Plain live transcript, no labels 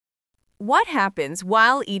What happens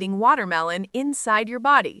while eating watermelon inside your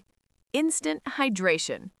body? Instant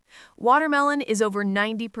hydration. Watermelon is over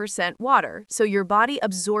 90% water, so your body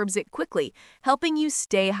absorbs it quickly, helping you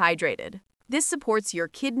stay hydrated. This supports your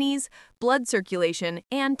kidneys, blood circulation,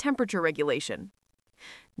 and temperature regulation.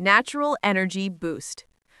 Natural energy boost.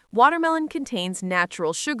 Watermelon contains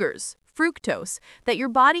natural sugars, fructose, that your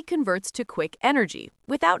body converts to quick energy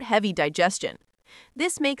without heavy digestion.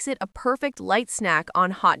 This makes it a perfect light snack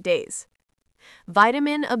on hot days.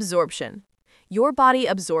 Vitamin absorption. Your body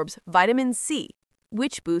absorbs vitamin C,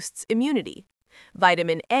 which boosts immunity,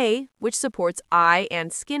 vitamin A, which supports eye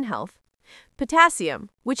and skin health, potassium,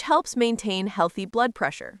 which helps maintain healthy blood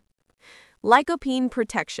pressure. Lycopene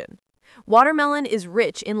protection. Watermelon is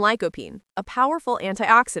rich in lycopene, a powerful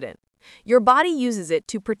antioxidant. Your body uses it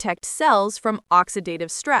to protect cells from oxidative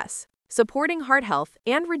stress, supporting heart health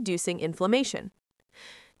and reducing inflammation.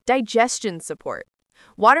 Digestion support.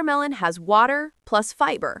 Watermelon has water plus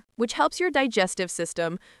fiber, which helps your digestive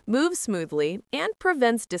system move smoothly and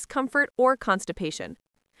prevents discomfort or constipation.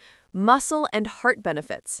 Muscle and heart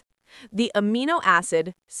benefits. The amino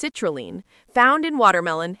acid, citrulline, found in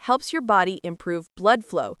watermelon helps your body improve blood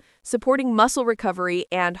flow, supporting muscle recovery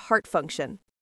and heart function.